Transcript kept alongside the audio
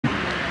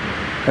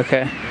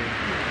Okay.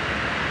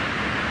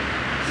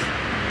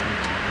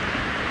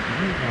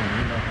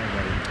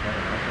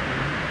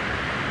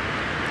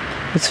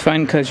 It's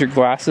fun because your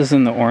glasses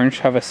and the orange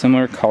have a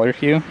similar color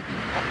hue.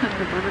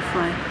 The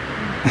butterfly.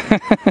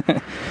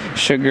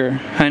 Sugar,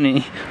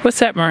 honey. What's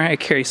that Mariah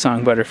Carey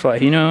song, Butterfly?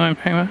 You know what I'm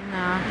talking about?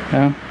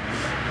 No. No?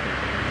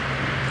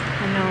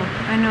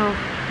 I know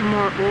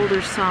more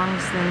older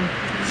songs than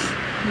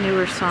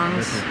newer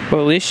songs.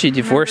 Well, at least she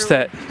divorced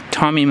that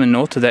Tommy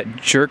Minolta, that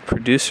jerk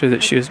producer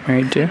that she was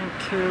married to. I don't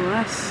care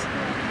less.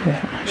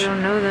 Yeah. I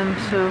don't know them,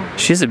 so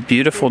She has a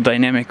beautiful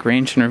dynamic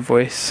range in her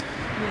voice.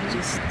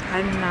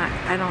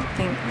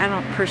 I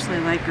don't personally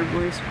like her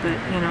voice, but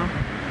you know,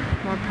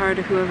 more power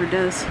to whoever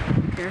does. I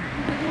don't care.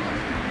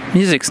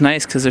 Music's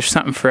nice because there's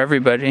something for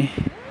everybody.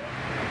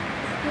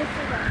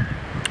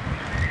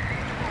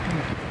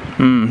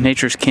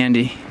 Nature's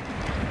candy.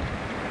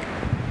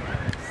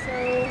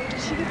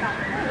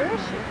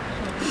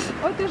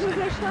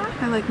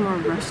 I like more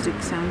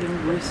rustic sounding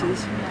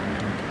voices.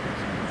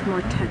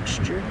 More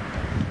texture.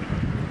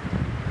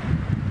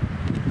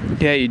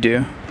 Yeah, you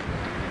do.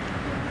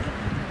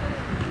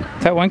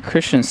 That one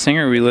Christian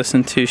singer we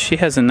listened to, she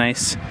has a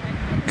nice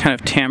kind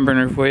of timbre in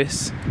her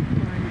voice.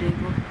 Lauren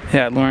Daigle.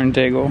 Yeah, Lauren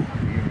Daigle.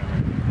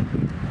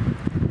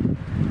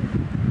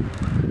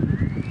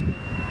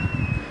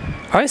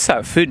 I always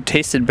thought food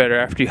tasted better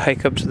after you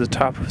hike up to the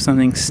top of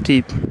something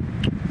steep.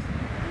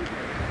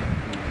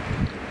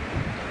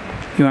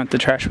 You want the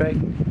trash bag?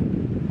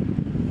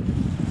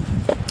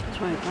 That's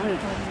why I brought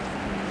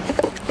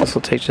it. This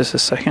will take just a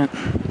second.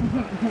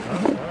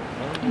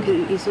 You could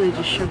have easily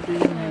just shoved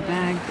it in your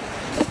bag.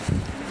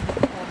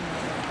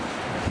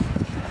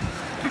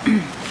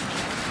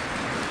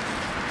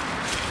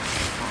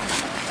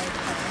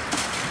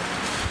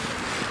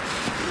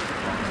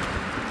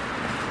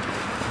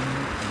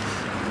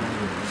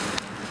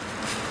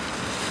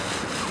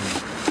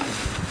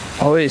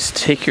 Always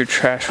take your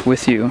trash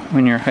with you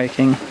when you're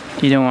hiking.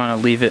 You don't want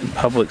to leave it in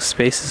public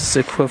spaces. It's the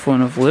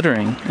equivalent of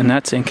littering, and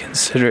that's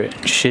inconsiderate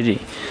and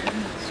shitty.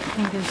 It's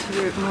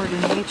inconsiderate more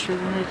to nature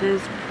than it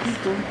is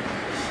people.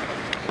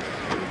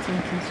 It's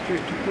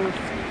inconsiderate to both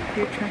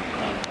future.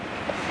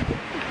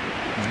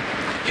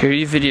 Here,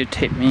 you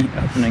videotape me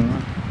opening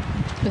one.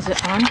 Is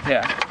it on?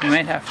 Yeah, you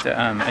might have to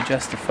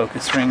adjust the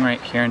focus ring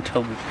right here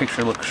until the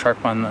picture looks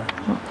sharp on the,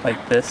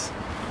 like this.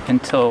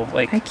 Until,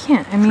 like, I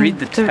can't. I mean, read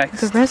the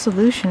text. The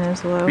resolution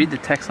is low. Read the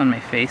text on my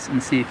face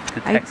and see if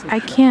the text I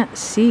can't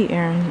see,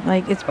 Aaron.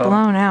 Like, it's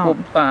blown out.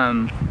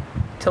 Well,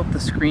 tilt the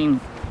screen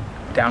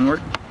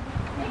downward.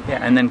 Yeah,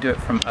 and then do it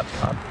from up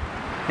top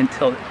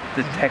until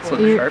the text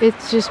looks sharp.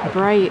 It's just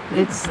bright.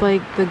 It's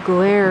like the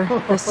glare.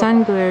 The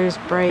sun glare is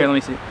bright. Here, let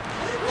me see.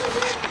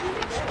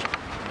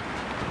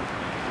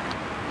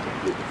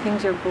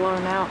 Things are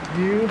blown out.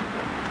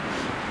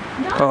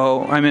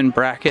 Oh, I'm in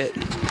bracket.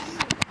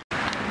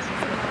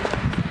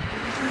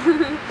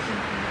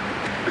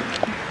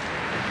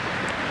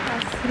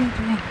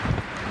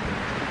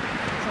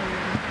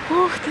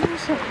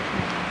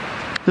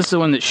 This is the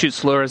one that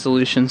shoots low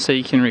resolution, so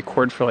you can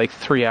record for like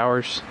 3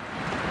 hours.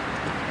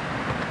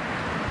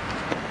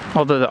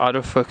 Although the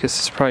autofocus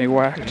is probably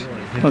whacked.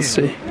 Let's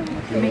see.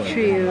 Make sure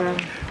you,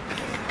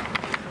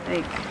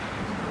 like...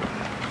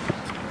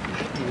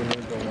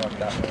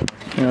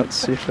 Yeah, let's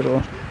see if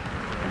it'll...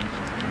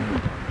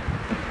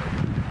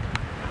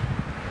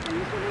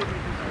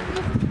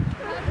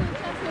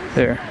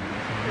 There.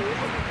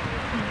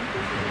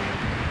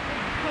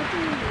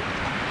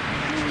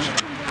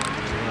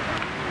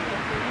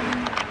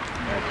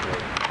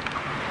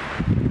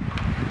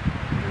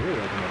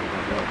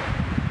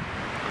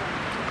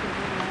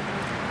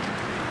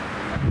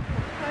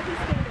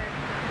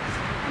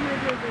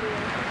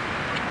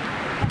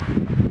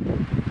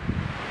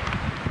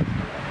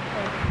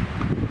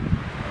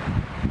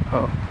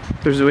 Oh,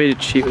 there's a way to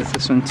cheat with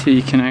this one too.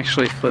 You can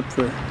actually flip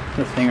the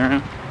thing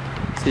around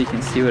so you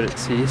can see what it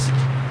sees.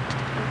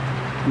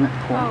 Isn't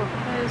that cool? Oh,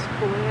 that is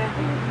cool,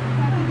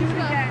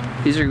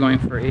 yeah. These are going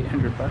for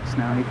 $800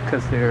 now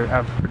because they're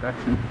out of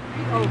production.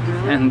 Oh,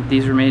 really? And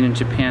these were made in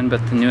Japan,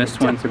 but the newest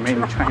ones are made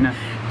in China.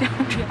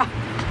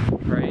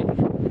 Right.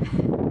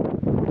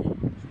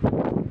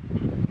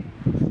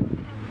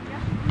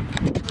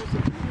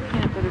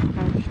 Peanut butter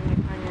pouch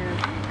on your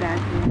bag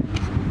here.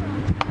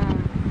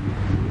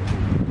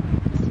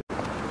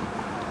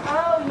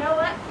 Oh, you know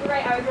what? You're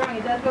right, I was wrong.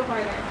 It does go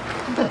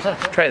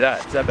farther. Try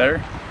that. Is that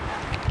better?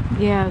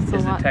 Yeah, it's a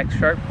Is the lot. text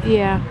sharp?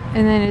 Yeah,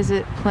 and then is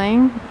it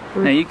playing?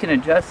 Now you can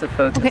adjust the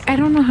focus. Okay, I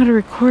don't know how to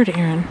record,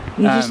 Aaron.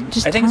 You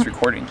just I think it's talk.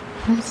 recording.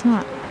 No, it's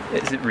not.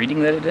 Is it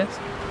reading that it is?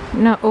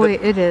 No, oh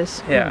wait, it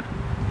is. Yeah.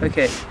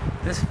 Okay,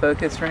 this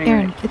focus ring.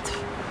 Aaron, it's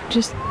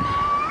just...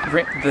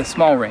 The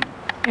small ring.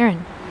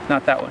 Aaron.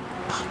 Not that one.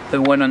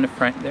 The one on the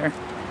front there.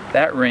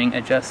 That ring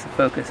adjusts the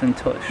focus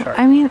until it's sharp.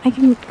 I mean, I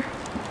can...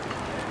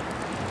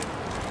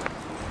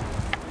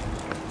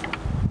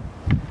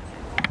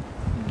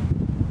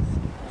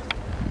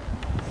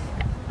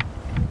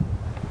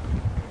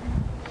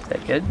 Is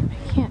that good?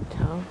 I can't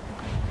tell.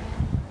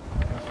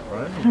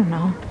 I don't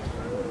know.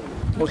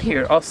 Well,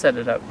 here, I'll set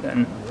it up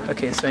then.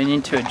 Okay, so I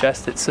need to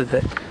adjust it so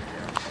that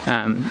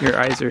your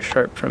eyes are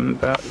sharp from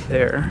about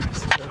there.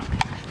 So.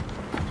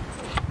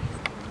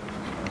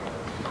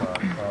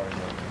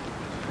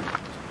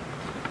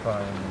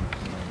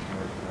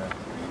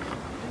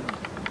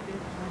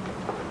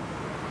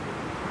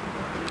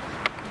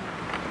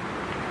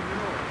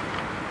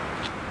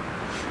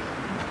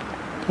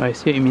 Oh, I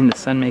see what you mean. The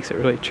sun makes it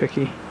really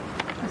tricky.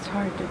 It's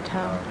hard to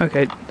tell.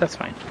 Okay, that's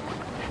fine.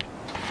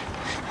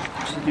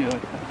 Just do it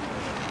like that.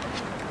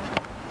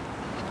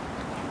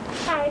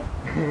 Hi.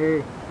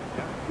 Hey.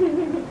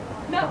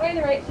 Not wearing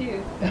the right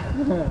shoes.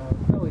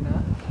 Probably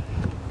not.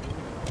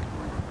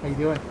 How you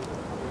doing?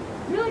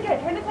 Really good.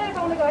 Trying to decide if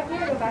I want to go back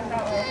here or go back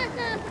that way.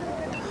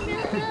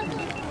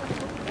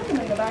 I'm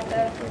gonna go back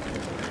there.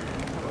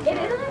 It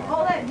isn't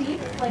all that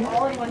deep, like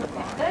all in one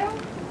spot though.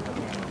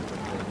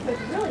 So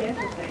it's really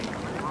interesting.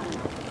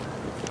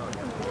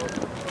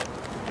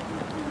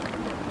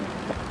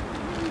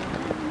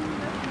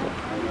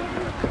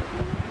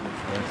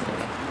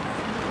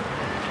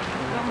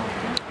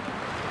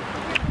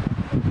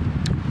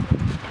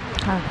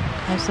 Oh,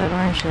 there's that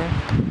orange there.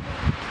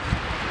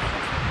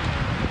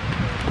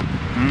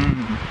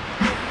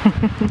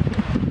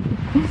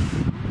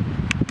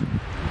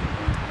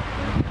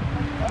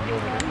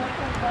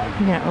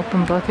 You gonna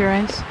open both your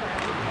eyes?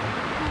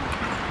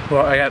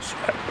 Well, I got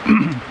sweat.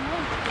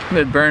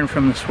 It burned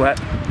from the sweat.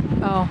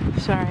 Oh,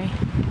 sorry.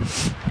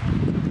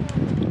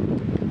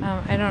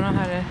 I don't know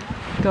how to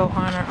go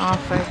on or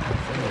off. I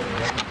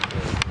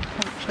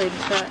haven't played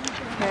with that.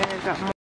 I got more.